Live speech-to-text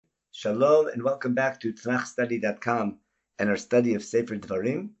Shalom and welcome back to TanachStudy.com and our study of Sefer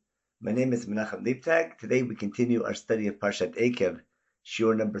Dvarim. My name is Menachem Leibtag. Today we continue our study of Parshat Eikev,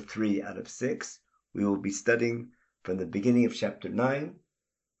 shiur number 3 out of 6. We will be studying from the beginning of chapter 9,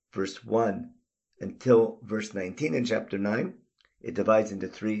 verse 1 until verse 19 in chapter 9. It divides into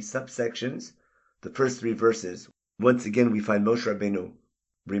 3 subsections. The first 3 verses, once again we find Moshe Rabbeinu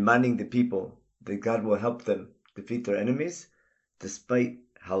reminding the people that God will help them defeat their enemies, despite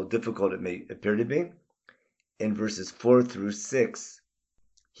how difficult it may appear to be. In verses 4 through 6,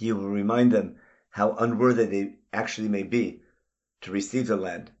 he will remind them how unworthy they actually may be to receive the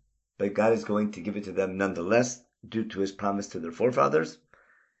land, but God is going to give it to them nonetheless due to his promise to their forefathers.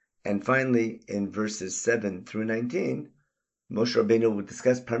 And finally, in verses 7 through 19, Moshe Rabbeinu will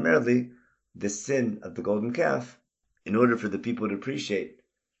discuss primarily the sin of the golden calf in order for the people to appreciate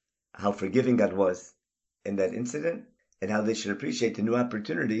how forgiving God was in that incident, and how they should appreciate the new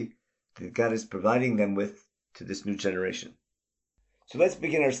opportunity that God is providing them with to this new generation. So let's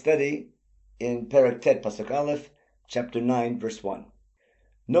begin our study in Perek Tet, Pasuk Aleph, chapter 9, verse 1.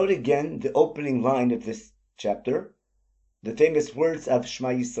 Note again the opening line of this chapter, the famous words of Shema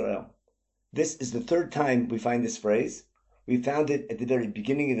Yisrael. This is the third time we find this phrase. We found it at the very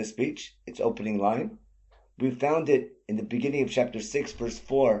beginning of the speech, its opening line. We found it in the beginning of chapter 6, verse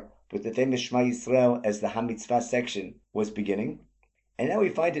 4, with the famous Shema Yisrael as the HaMitzvah section was beginning. And now we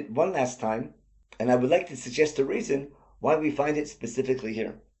find it one last time, and I would like to suggest a reason why we find it specifically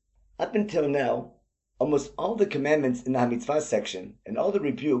here. Up until now, almost all the commandments in the HaMitzvah section and all the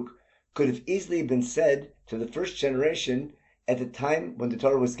rebuke could have easily been said to the first generation at the time when the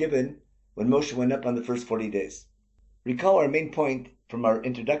Torah was given, when Moshe went up on the first 40 days. Recall our main point from our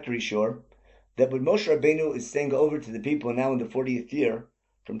introductory shiur, that what Moshe Rabbeinu is saying over to the people now in the 40th year,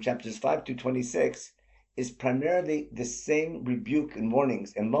 from chapters 5 to 26, is primarily the same rebuke and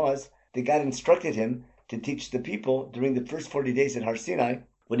warnings and laws that God instructed him to teach the people during the first 40 days at Har Sinai,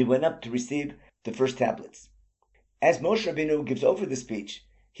 when he went up to receive the first tablets. As Moshe Rabbeinu gives over the speech,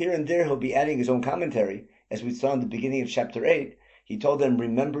 here and there he'll be adding his own commentary, as we saw in the beginning of chapter 8. He told them,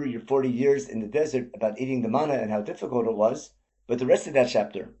 remember your 40 years in the desert about eating the manna and how difficult it was. But the rest of that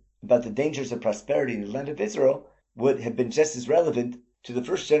chapter, about the dangers of prosperity in the land of Israel, would have been just as relevant to the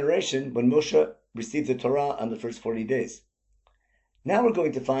first generation when Moshe received the Torah on the first 40 days. Now we're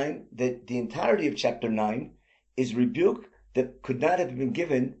going to find that the entirety of chapter 9 is rebuke that could not have been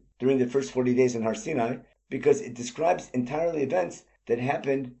given during the first 40 days in Har Sinai, because it describes entirely events that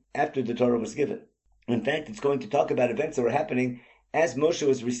happened after the Torah was given. In fact, it's going to talk about events that were happening as Moshe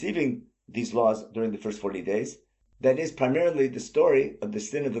was receiving these laws during the first 40 days. That is primarily the story of the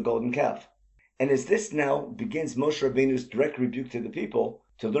sin of the golden calf. And as this now begins Moshe Rabbeinu's direct rebuke to the people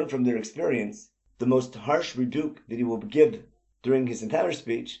to learn from their experience, the most harsh rebuke that he will give during his entire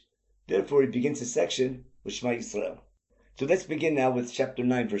speech, therefore he begins his section with Shema Yisrael. So let's begin now with chapter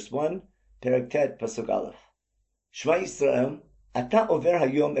 9, verse 1, Perek Tet, Pasuk Aleph. Shema Yisrael, Ata over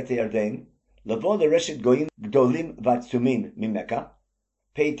hayom et Yarden, lavo l'reshet goyim gdolim v'atzumin mimeka.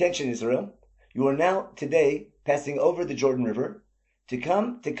 Pay attention, Israel. You are now today passing over the Jordan River to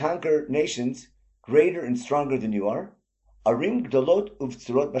come to conquer nations greater and stronger than you are. Arim gdolot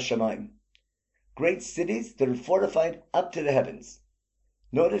uvtzurot bashamayim. Great cities that are fortified up to the heavens.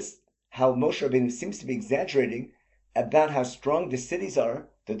 Notice how Moshe Rabbeinu seems to be exaggerating about how strong the cities are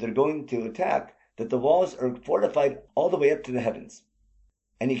that they're going to attack, that the walls are fortified all the way up to the heavens.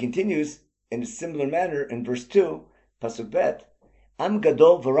 And he continues in a similar manner in verse 2, Pasuk Bet, Am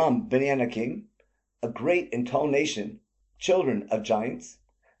gadol v'ram b'nei anakim, a great and tall nation, children of giants,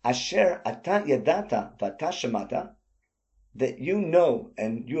 asher ata yadata v'ata shamata, that you know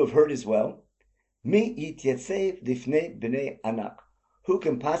and you have heard as well, mi yityatzev lifnei b'nei anak, who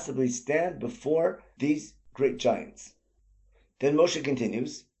can possibly stand before these great giants? Then Moshe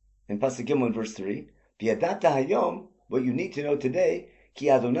continues in Pasuk Gimel verse 3, v'yadata hayom, what you need to know today, ki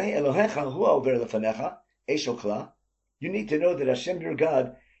Adonai Elohecha hu over lefanecha, eshokla, you need to know that Hashem your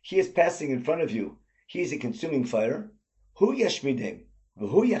God, He is passing in front of you. He is a consuming fire. Hu yashmidem,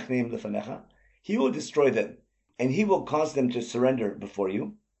 v'hu yachneim lefanecha, He will destroy them, and He will cause them to surrender before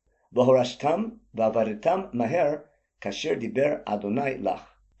you. V'horashtam v'avaretam maher kasher diber Adonai lach,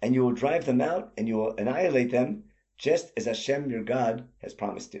 and you will drive them out and you will annihilate them, just as Hashem your God has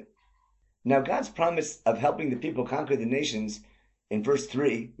promised you. Now God's promise of helping the people conquer the nations in verse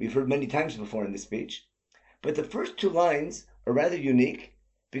 3, we've heard many times before in this speech, but the first 2 lines are rather unique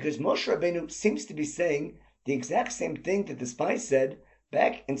because Moshe Rabbeinu seems to be saying the exact same thing that the spies said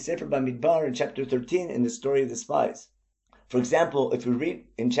back in Sefer Bamidbar in chapter 13 in the story of the spies. For example, if we read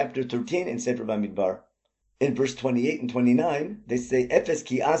in chapter 13 in Sefer Bamidbar, In verse 28 and 29, they say, Efes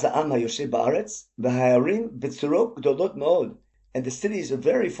ki aza am hayoshe ba'aretz, v'hayarim b'tzurot gdolot ma'od. And the cities are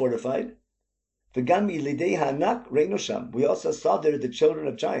very fortified. V'gam yilidei ha'anak reinu sham. We also saw there the children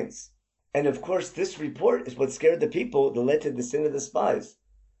of giants. And of course, this report is what scared the people that led to the sin of the spies.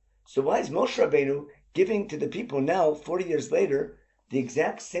 So why is Moshe Rabbeinu giving to the people now, 40 years later, the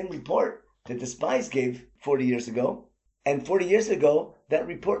exact same report that the spies gave 40 years ago? And 40 years ago, that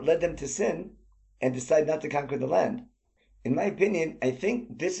report led them to sin and decide not to conquer the land. In my opinion, I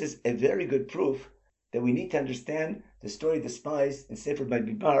think this is a very good proof that we need to understand the story of the spies in Sefer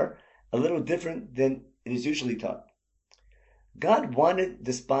Bamidbar a little different than it is usually taught. God wanted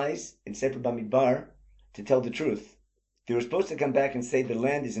the spies in Sefer Bamidbar to tell the truth. They were supposed to come back and say the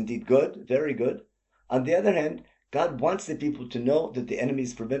land is indeed good, very good. On the other hand, God wants the people to know that the enemy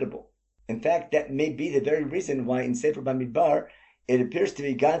is formidable. In fact, that may be the very reason why in Sefer Bamidbar it appears to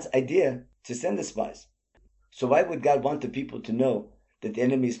be God's idea to send the spies. So why would God want the people to know that the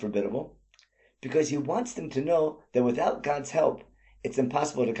enemy is formidable? Because He wants them to know that without God's help, it's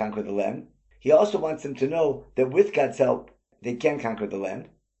impossible to conquer the land. He also wants them to know that with God's help, they can conquer the land.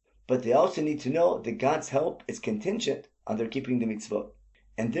 But they also need to know that God's help is contingent on their keeping the mitzvot.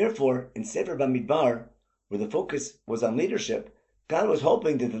 And therefore, in Sefer Bamidbar, where the focus was on leadership, God was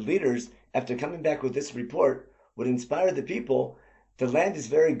hoping that the leaders, after coming back with this report, would inspire the people. The land is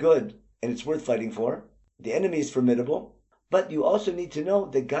very good and it's worth fighting for. The enemy is formidable, but you also need to know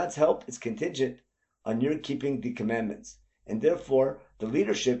that God's help is contingent on your keeping the commandments. And therefore, the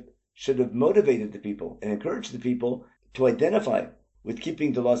leadership should have motivated the people and encouraged the people to identify with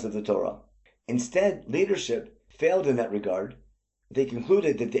keeping the laws of the Torah. Instead, leadership failed in that regard. They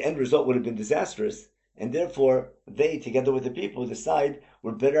concluded that the end result would have been disastrous, and therefore they, together with the people, decide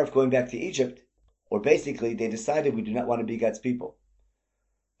we're better off going back to Egypt, or basically they decided we do not want to be God's people.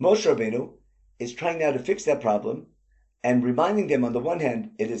 Moshe Rabbeinu is trying now to fix that problem and reminding them, on the one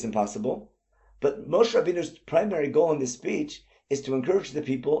hand, it is impossible, but Moshe Rabbeinu's primary goal in this speech is to encourage the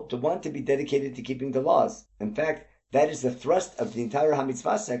people to want to be dedicated to keeping the laws. In fact, that is the thrust of the entire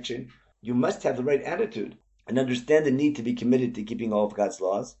HaMitzvah section. You must have the right attitude and understand the need to be committed to keeping all of God's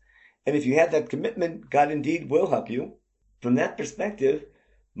laws. And if you have that commitment, God indeed will help you. From that perspective,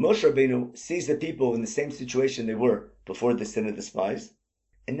 Moshe Rabbeinu sees the people in the same situation they were before the sin of the spies.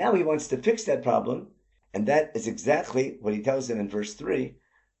 And now he wants to fix that problem. And that is exactly what he tells them in verse 3.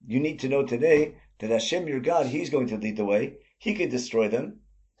 You need to know today that Hashem, your God, He's going to lead the way. He can destroy them.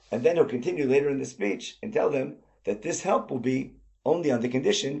 And then he'll continue later in the speech and tell them that this help will be only on the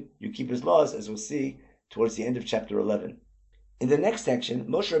condition you keep His laws, as we'll see towards the end of chapter 11. In the next section,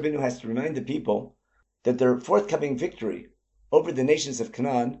 Moshe Rabbeinu has to remind the people that their forthcoming victory over the nations of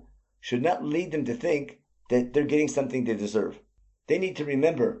Canaan should not lead them to think that they're getting something they deserve. They need to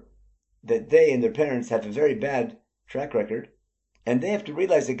remember that they and their parents have a very bad track record, and they have to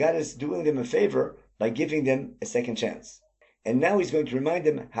realize that God is doing them a favor by giving them a second chance. And now He's going to remind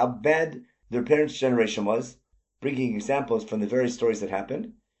them how bad their parents' generation was, bringing examples from the various stories that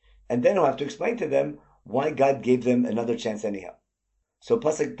happened, and then He'll have to explain to them why God gave them another chance anyhow. So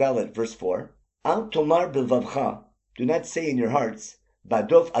Pasuk Dalet, verse 4, Al tomar bilvavcha, do not say in your hearts,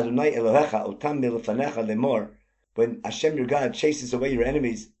 Badof Adonai Elohecha otam milefanecha lemor, when Hashem your God chases away your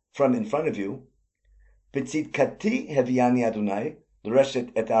enemies from in front of you, B'tzidkati heviani Adonai,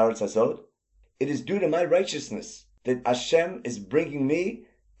 l'reshet et haaretz hazot, it is due to my righteousness that Hashem is bringing me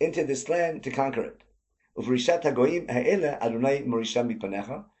into this land to conquer it. Uvrishat hagoyim ha'ele Adonai morisha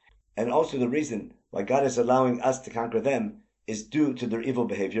mipanecha, and also the reason why God is allowing us to conquer them is due to their evil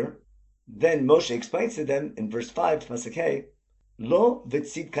behavior. Then Moshe explains to them in verse 5, Pasuk Hey, Lo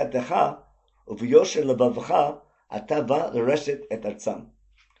v'tzidkatecha uv'yosher lebavcha atava l'reshet et artzam.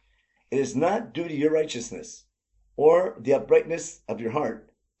 It is not due to your righteousness or the uprightness of your heart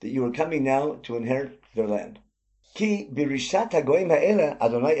that you are coming now to inherit their land. Ki birishat hagoyim ha'ele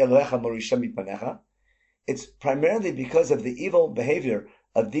Adonai Elohecha morisha mipanecha. It's primarily because of the evil behavior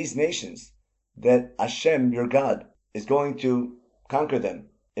of these nations that Hashem, your God, is going to conquer them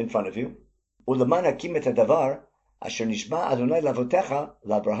in front of you. Uleman hakim et hadavar asher nishma Adonai lavotecha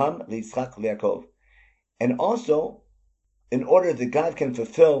l'Abraham liYitzchak liYakov. And also, in order that God can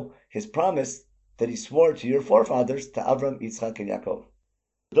fulfill His promise that He swore to your forefathers, to Avram, Yitzchak, and Yaakov.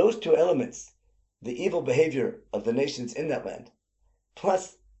 Those two elements, the evil behavior of the nations in that land,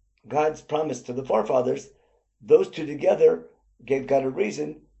 plus God's promise to the forefathers, those two together gave God a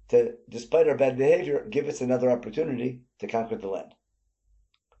reason to, despite our bad behavior, give us another opportunity to conquer the land.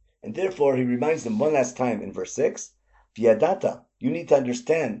 And therefore, He reminds them one last time in verse 6, V'yadata, you need to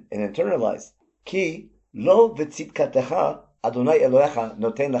understand and internalize, Ki lo v'tzidkatecha Adonai Elohecha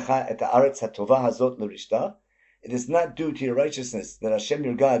noten lecha et haaretz hatova hazot l'rishta. It is not due to your righteousness that Hashem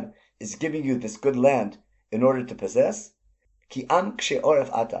your God is giving you this good land in order to possess. Ki am kshe oref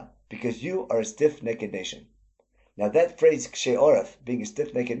ata, because you are a stiff-necked nation. Now that phrase kshe oref, being a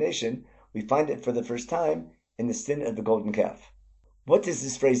stiff-necked nation, we find it for the first time in the sin of the golden calf. What does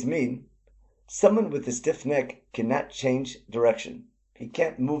this phrase mean? Someone with a stiff neck cannot change direction. He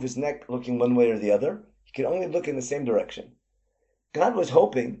can't move his neck looking one way or the other. He can only look in the same direction. God was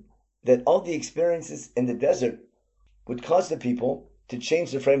hoping that all the experiences in the desert would cause the people to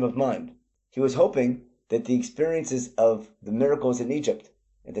change their frame of mind. He was hoping that the experiences of the miracles in Egypt,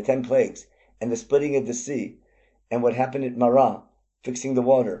 and the 10 plagues, and the splitting of the sea, and what happened at Marah, fixing the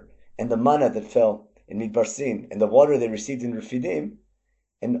water, and the manna that fell in Midbar Sin, and the water they received in Refidim,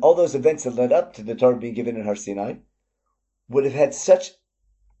 and all those events that led up to the Torah being given in Har Sinai, would have had such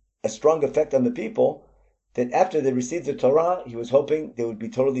a strong effect on the people that after they received the Torah, he was hoping they would be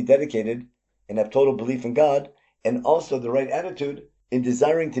totally dedicated and have total belief in God, and also the right attitude in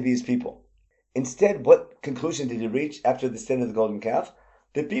desiring to be his people. Instead, what conclusion did he reach after the sin of the golden calf?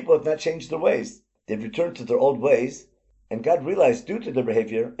 The people have not changed their ways. They've returned to their old ways, and God realized due to their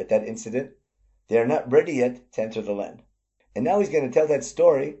behavior at that incident, they are not ready yet to enter the land. And now he's going to tell that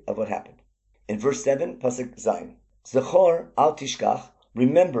story of what happened. In verse 7, Pasuk Zayin, Zechor al tishkach,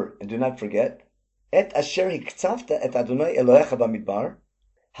 remember and do not forget, et asher hiktzavta et Adonai Elohecha bamidbar,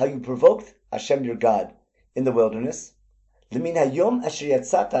 how you provoked Hashem your God in the wilderness, lemin hayom asher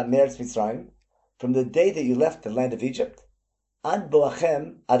yatzata me'eretz Mitzrayim, from the day that you left the land of Egypt, ad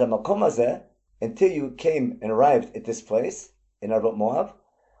boachem ad hamakom hazeh, until you came and arrived at this place in Arvot Moab,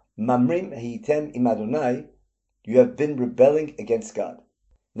 mamrim hayitem im Adonai, you have been rebelling against God.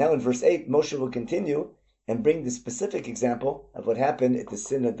 Now in verse 8, Moshe will continue and bring the specific example of what happened at the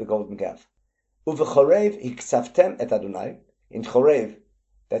sin of the golden calf. Uvechorev hiksaftem et Adonai. In Chorev,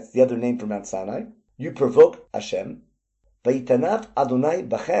 that's the other name for Mount Sinai, you provoked Hashem. Vayitanav Adonai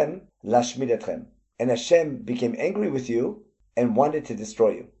bachem lashmid etchem. And Hashem became angry with you and wanted to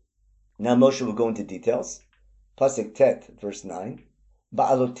destroy you. Now Moshe will go into details. Pasuk Tet, verse 9.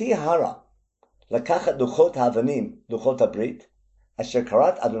 Ba'aloti hara, lakachat luchot ha'avanim, luchot habrit, asher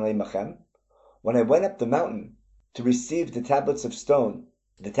karat Adonai machem. When I went up the mountain to receive the tablets of stone,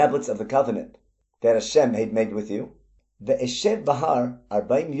 the tablets of the covenant that Hashem had made with you, ve'eshev bahar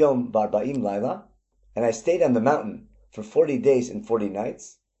arba'im yom v'arba'im laila, and I stayed on the mountain for 40 days and 40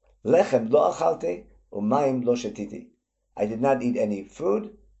 nights, lechem lo achalti u'mayim lo shetiti. I did not eat any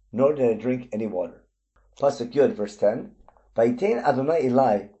food, nor did I drink any water. Pasuk Yud, verse 10. Vayitein Adonai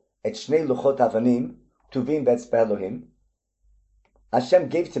Eli et shnei luchot avanim tuvim be'etzbeh Elohim. Hashem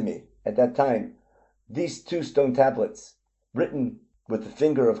gave to me at that time these 2 stone tablets written with the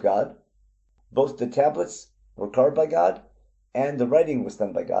finger of God. Both the tablets were carved by God, and the writing was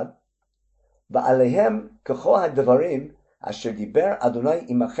done by God. Ba'alehem kecho ha'devarim asher diber Adonai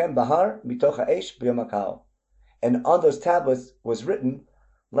imachem bahar mitoch ha'esh b'yom ha'kahal. And on those tablets was written,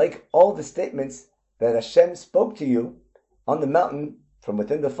 like all the statements that Hashem spoke to you on the mountain from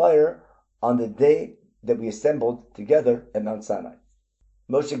within the fire on the day that we assembled together at Mount Sinai.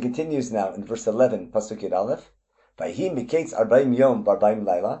 Moshe continues now in verse 11, Pasuk Yud Aleph, Vayhi miketz arba'im yom v'arba'im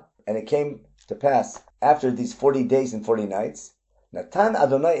laila, and it came to pass after these 40 days and 40 nights, Natan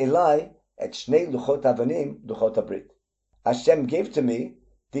Adonai Eli et shnei luchot avanim luchot habrit. Hashem gave to me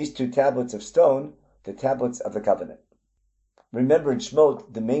these 2 tablets of stone, the tablets of the covenant. Remember in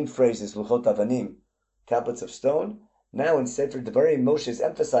Shmot, the main phrase is luchot avanim, tablets of stone. Now in Sefer Devarim, Moshe is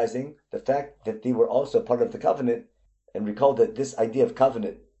emphasizing the fact that they were also part of the covenant, and recall that this idea of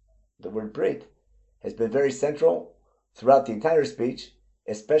covenant, the word brit, has been very central throughout the entire speech,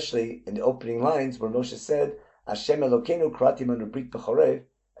 especially in the opening lines where Moshe said, Hashem Elokeinu krati manu brit b'chorev,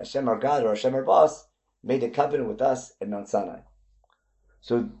 Hashem our God or Hashem our boss made a covenant with us at Mount Sinai.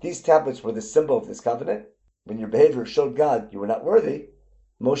 So these tablets were the symbol of this covenant. When your behavior showed God you were not worthy,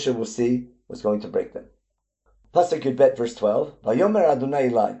 Moshe will see was going to break them. Pasuk Yud Bet, verse 12. Vayomer Adonai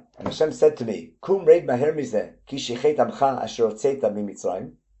Eli, and Hashem said to me, Kum reid maher mizeh, ki shichet amcha asher hotzeta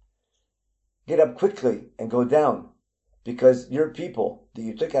mimitzrayim. Get up quickly and go down, because your people that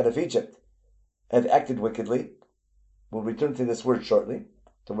you took out of Egypt have acted wickedly. We'll return to this word shortly,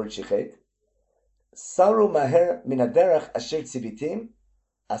 the word shichet. Saru maher min haderech asher tzivitim,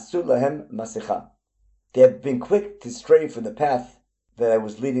 asu lahem masecha. They have been quick to stray from the path that I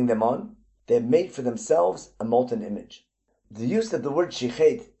was leading them on. They have made for themselves a molten image. The use of the word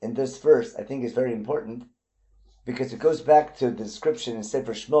shichet in this verse, I think, is very important, because it goes back to the description in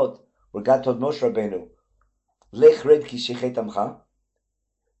Sefer Shmot, where God told Moshe Rabbeinu, Lech red ki shichet amcha.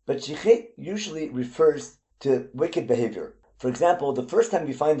 But shichet usually refers to wicked behavior. For example, the first time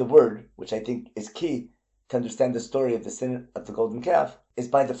we find the word, which I think is key to understand the story of the sin of the golden calf, is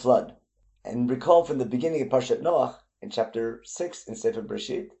by the flood. And recall from the beginning of Parshat Noach, in chapter 6 in Sefer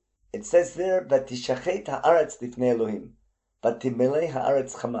Bereshit, it says there, "Vatishachet haaretz lifnei Elohim, vatimilei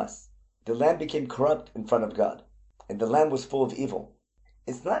haaretz chamas." The land became corrupt in front of God, and the land was full of evil.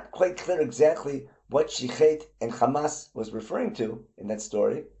 It's not quite clear exactly what Shichet and Hamas was referring to in that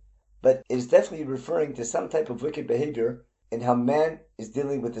story, but it is definitely referring to some type of wicked behavior in how man is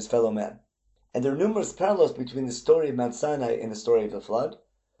dealing with his fellow man. And there are numerous parallels between the story of Mount Sinai and the story of the flood.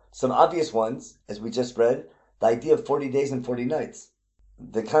 Some obvious ones, as we just read, the idea of 40 days and 40 nights.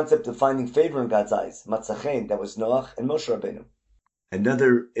 The concept of finding favor in God's eyes, Matzachen, that was Noach and Moshe Rabbeinu.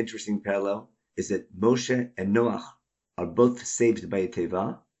 Another interesting parallel is that Moshe and Noach are both saved by a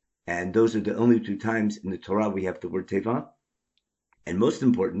teva, and those are the only two times in the Torah we have the word teva. And most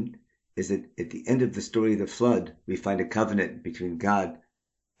important is that at the end of the story of the flood, we find a covenant between God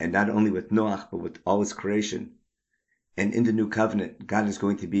and not only with Noach, but with all his creation. And in the new covenant, God is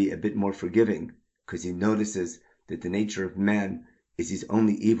going to be a bit more forgiving because he notices that the nature of man is he's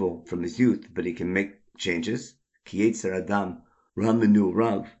only evil from his youth, but he can make changes. Ki Yetzer Adam Ramenu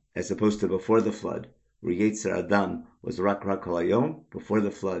Rav, as opposed to before the flood, where Yetzer Adam was Rak Kol Hayom, before the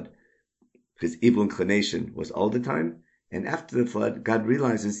flood, his evil inclination was all the time. And after the flood, God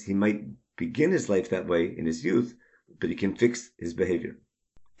realizes he might begin his life that way in his youth, but he can fix his behavior.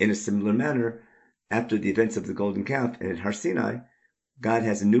 In a similar manner, after the events of the golden calf and at Har Sinai, God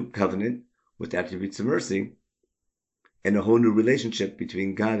has a new covenant with attributes of mercy, and a whole new relationship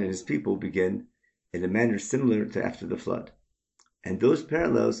between God and his people begin in a manner similar to after the flood. And those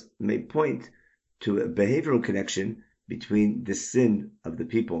parallels may point to a behavioral connection between the sin of the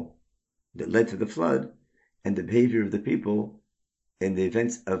people that led to the flood and the behavior of the people in the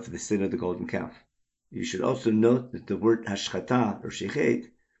events of the sin of the golden calf. You should also note that the word hashchata or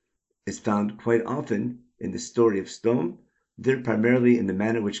shichet is found quite often in the story of Sodom, there primarily in the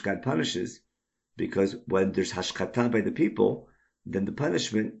manner which God punishes, because when there's hashchata by the people, then the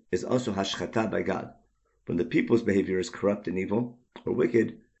punishment is also hashchata by God. When the people's behavior is corrupt and evil or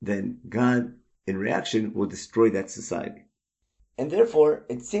wicked, then God, in reaction, will destroy that society. And therefore,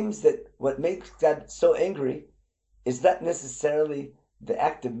 it seems that what makes God so angry is not necessarily the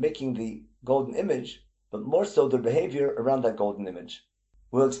act of making the golden image, but more so the behavior around that golden image.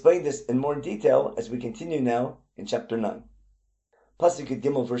 We'll explain this in more detail as we continue now in chapter 9. Pasuk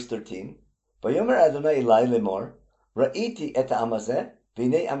Gimel, verse 13. Vayomer Adonai Elai lemor, Ra'iti et ha'am hazeh,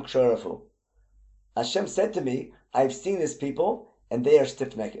 v'nei am ksharafu. Hashem said to me, I have seen this people, and they are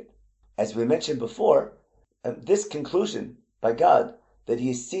stiff-necked. As we mentioned before, this conclusion by God, that he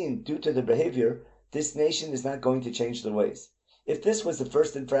has seen due to their behavior, this nation is not going to change their ways. If this was the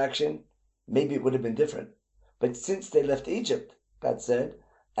first infraction, maybe it would have been different. But since they left Egypt, God said,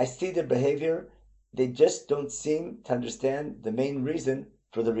 I see their behavior, they just don't seem to understand the main reason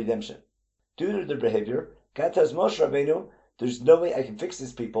for the redemption. Due to their behavior, God tells Moshe Rabbeinu, there's no way I can fix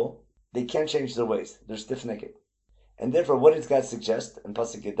these people, they can't change their ways, they're stiff-necked. And therefore, what does God suggest in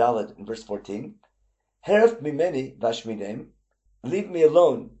Pasuk Yudaled in verse 14? Heref mimeni vashmidem, leave me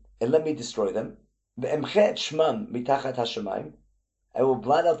alone and let me destroy them. Ve'emche et shmam mitachat hashamayim, I will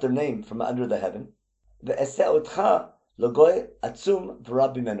blot out their name from under the heaven. Ve'eseh otcha logoy atzum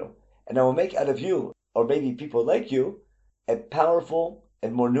v'rab mimenu, and I will make out of you, or maybe people like you, a powerful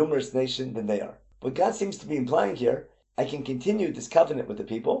and more numerous nation than they are. What God seems to be implying here, I can continue this covenant with the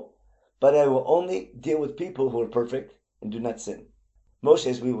people, but I will only deal with people who are perfect and do not sin. Moshe,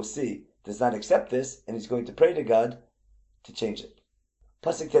 as we will see, does not accept this, and he's going to pray to God to change it.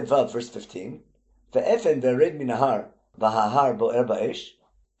 Pasuk Tedvav, verse 15. Ve'efen ve'ared minahar v'hahar bo'er ba'esh.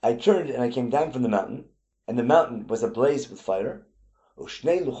 I turned and I came down from the mountain, and the mountain was ablaze with fire.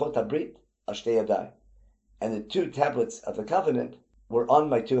 U'shnei luchot habrit al shtei yadai. And the two tablets of the covenant were on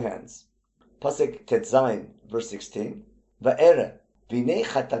my two hands. Pasuk Tetzayin, verse 16. Va'ere v'nei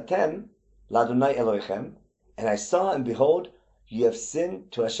chatatem l'Adonai Elohechem. And I saw and behold, you have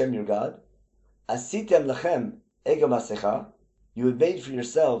sinned to Hashem your God. Asitem lechem ego masecha. You had made for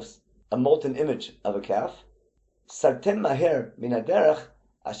yourselves a molten image of a calf. Sartem maher min haderech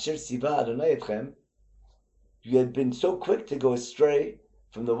asher siva Adonai etchem. You had been so quick to go astray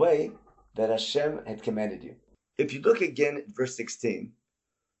from the way that Hashem had commanded you. If you look again at verse 16,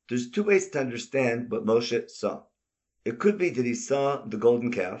 there's two ways to understand what Moshe saw. It could be that he saw the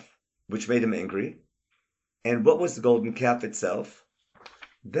golden calf, which made him angry. And what was the golden calf itself?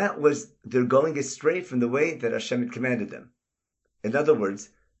 That was they're going astray from the way that Hashem had commanded them. In other words,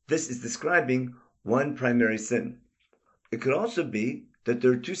 this is describing one primary sin. It could also be that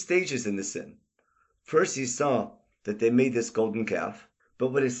there are two stages in the sin. First, he saw that they made this golden calf.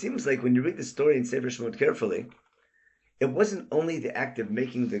 But what it seems like when you read the story in Sefer Shemot carefully, it wasn't only the act of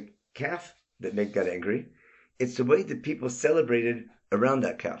making the calf that made God angry, it's the way that people celebrated around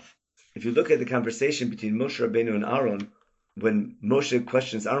that calf. If you look at the conversation between Moshe Rabbeinu and Aaron, when Moshe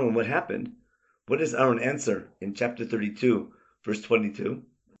questions Aaron what happened, what does Aaron answer in chapter 32, verse 22?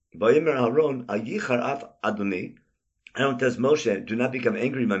 Vayomer Aaron, al yichar af Adoni. Aaron tells Moshe, do not become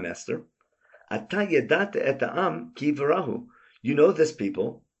angry, my master. Ata yedata et ha'am ki v'rahu. You know this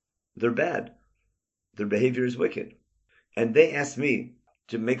people, they're bad. Their behavior is wicked. And they asked me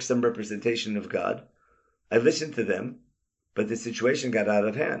to make some representation of God. I listened to them, but the situation got out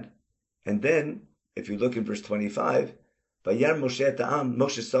of hand. And then, if you look in verse 25, Vayar Moshe et ha'am,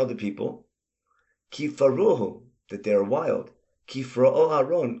 Moshe saw the people, ki faruhu, that they are wild. Ki fro'o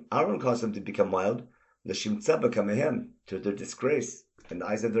Aaron, Aaron caused them to become wild, l'shimtza b'kamehem, to their disgrace in the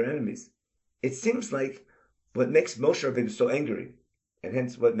eyes of their enemies. It seems like what makes Moshe Rabbeinu so angry, and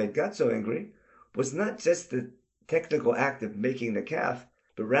hence what made God so angry, was not just the technical act of making the calf,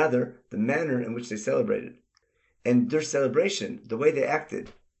 but rather the manner in which they celebrated. And their celebration, the way they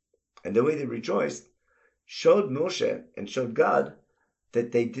acted, and the way they rejoiced, showed Moshe and showed God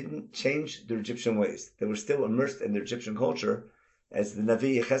that they didn't change their Egyptian ways. They were still immersed in their Egyptian culture, as the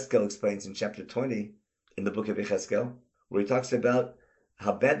Navi Yechezkel explains in chapter 20 in the book of Yechezkel, where he talks about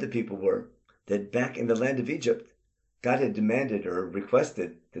how bad the people were, that back in the land of Egypt, God had demanded or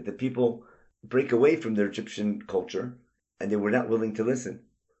requested that the people break away from their Egyptian culture, and they were not willing to listen.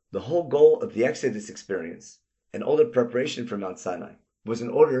 The whole goal of the Exodus experience and all the preparation for Mount Sinai was in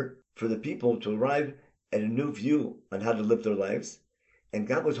order for the people to arrive at a new view on how to live their lives, and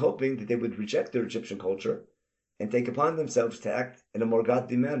God was hoping that they would reject their Egyptian culture and take upon themselves to act in a more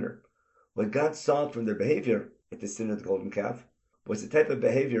godly manner. What God saw from their behavior at the sin of the golden calf was the type of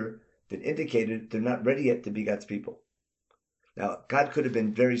behavior that indicated they're not ready yet to be God's people. Now, God could have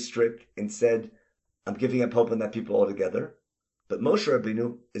been very strict and said, I'm giving up hope on that people altogether. But Moshe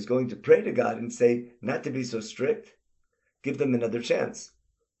Rabbeinu is going to pray to God and say, not to be so strict, give them another chance.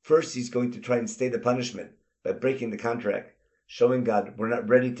 First, he's going to try and stay the punishment by breaking the contract, showing God we're not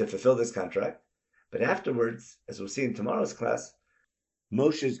ready to fulfill this contract. But afterwards, as we'll see in tomorrow's class,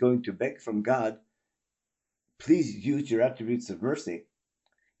 Moshe is going to beg from God, please use your attributes of mercy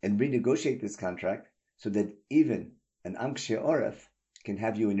and renegotiate this contract so that even an Am Kshei Oref can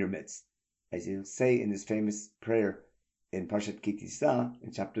have you in your midst. As he'll say in his famous prayer in Parshat Ki Tisa,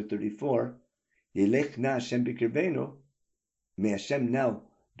 in chapter 34, Yelech na Hashem b'kirbeinu, may Hashem now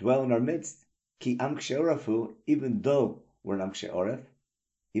dwell in our midst, ki Am Kshei Orefu, even though we're an Am Kshei Oref,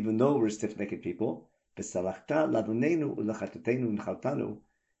 even though we're stiff-necked people, v'salachta lavonenu u'lachatotenu u'nchaltanu,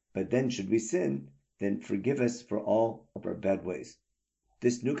 but then should we sin, then forgive us for all of our bad ways.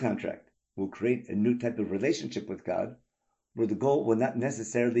 This new contract will create a new type of relationship with God, where the goal will not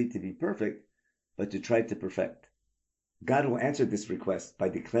necessarily to be perfect, but to try to perfect. God will answer this request by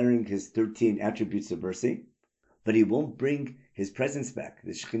declaring his 13 attributes of mercy, but he won't bring his presence back.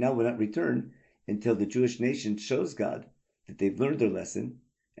 The Shekhinah will not return until the Jewish nation shows God that they've learned their lesson,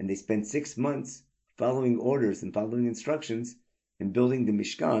 and they spend 6 months following orders and following instructions and building the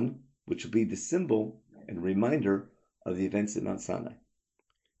Mishkan, which will be the symbol and reminder of the events at Mount Sinai.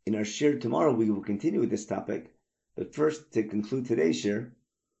 In our shir tomorrow, we will continue with this topic, but first, to conclude today's shir,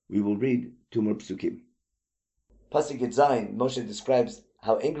 we will read 2 more psukim. Pasuk Yud Zayin, Moshe describes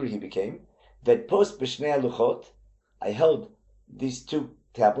how angry he became. That post b'shnei luchot, I held these 2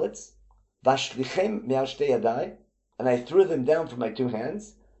 tablets, vashlichem me'al shtei yadai, and I threw them down from my 2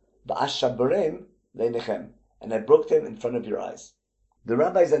 hands, va'ashabarem leinechem, and I broke them in front of your eyes. The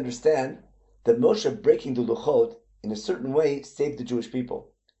rabbis understand that Moshe breaking the luchot in a certain way saved the Jewish people.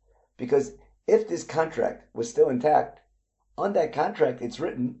 Because if this contract was still intact, on that contract it's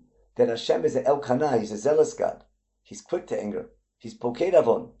written that Hashem is an Elkanah, he's a zealous God. He's quick to anger. He's poked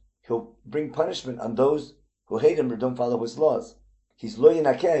avon. He'll bring punishment on those who hate him or don't follow his laws. He's lo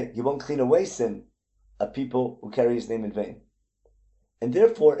yinakeh, he won't clean away sin of people who carry his name in vain. And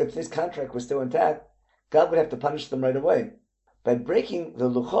therefore, if this contract was still intact, God would have to punish them right away. By breaking the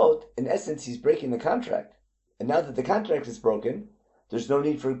luchot, in essence, he's breaking the contract. And now that the contract is broken, there's no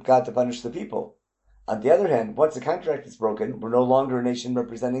need for God to punish the people. On the other hand, once the contract is broken, we're no longer a nation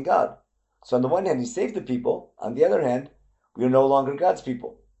representing God. So on the one hand, he saved the people. On the other hand, we are no longer God's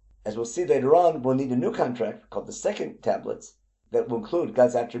people. As we'll see later on, we'll need a new contract called the second tablets that will include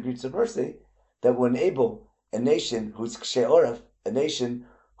God's attributes of mercy that will enable a nation who's Kshei Oref, a nation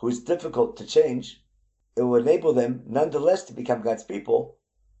who is difficult to change. It will enable them nonetheless to become God's people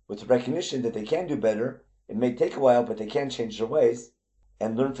with the recognition that they can do better. It may take a while, but they can change their ways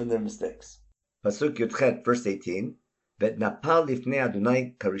and learn from their mistakes. Pasuk Yudchet, verse 18. Bet napal lifnei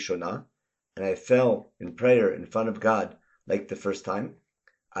Adonai karishona, and I fell in prayer in front of God like the first time.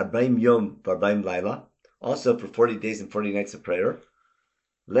 Arbaim yom v'arbaim laila, also for 40 days and 40 nights of prayer.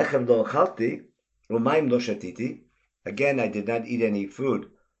 Lechem lo achalti, umayim lo shatiti. Again, I did not eat any food,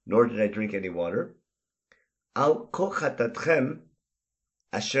 nor did I drink any water. Al kol chatatchem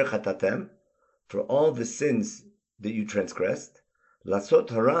asher chatatem, for all the sins that you transgressed. Lasot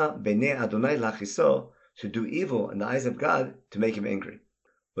hara b'nei Adonai lachiso, to do evil in the eyes of God to make him angry.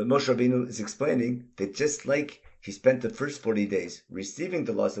 But Moshe Rabbeinu is explaining that just like he spent the first 40 days receiving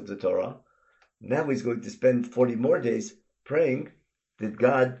the laws of the Torah, now he's going to spend 40 more days praying that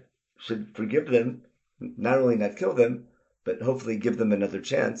God should forgive them, not only not kill them, but hopefully give them another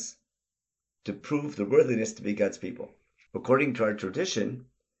chance to prove their worthiness to be God's people. According to our tradition,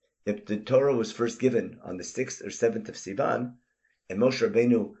 if the Torah was first given on the 6th or 7th of Sivan, and Moshe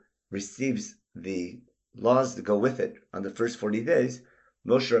Rabbeinu receives the laws that go with it on the first 40 days,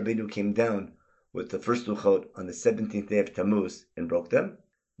 Moshe Rabbeinu came down with the first Luchot on the 17th day of Tammuz and broke them.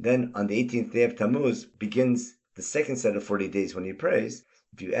 Then on the 18th day of Tammuz begins the second set of 40 days when he prays.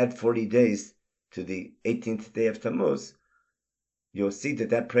 If you add 40 days to the 18th day of Tammuz, you'll see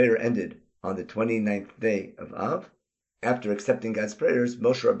that that prayer ended on the 29th day of Av. After accepting God's prayers,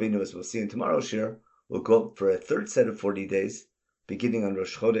 Moshe Rabbeinu, as we'll see in tomorrow's shir, will go for a third set of 40 days, beginning on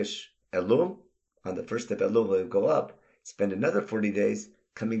Rosh Chodesh Elul. On the first of Elul, he'll go up, spend another 40 days,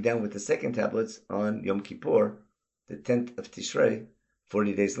 coming down with the second tablets on Yom Kippur, the 10th of Tishrei,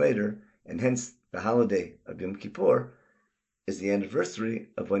 40 days later, and hence the holiday of Yom Kippur is the anniversary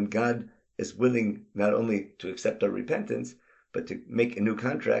of when God is willing not only to accept our repentance, but to make a new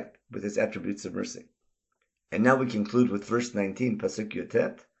contract with his attributes of mercy. And now we conclude with verse 19, Pasuk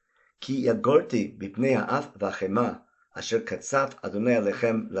Yotet. Ki yagorti bipnei ha'af v'achema asher katzaf Adonai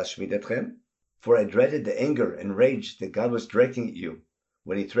alechem lashmid etchem. For I dreaded the anger and rage that God was directing at you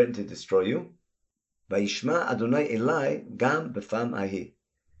when he threatened to destroy you. Vayishma Adonai Elai gam b'fam ahi.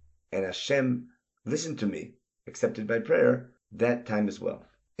 And Hashem listened to me, accepted by prayer, that time as well.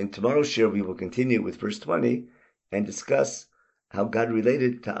 In tomorrow's shir, we will continue with verse 20 and discuss how God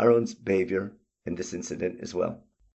related to Aaron's behavior in this incident as well.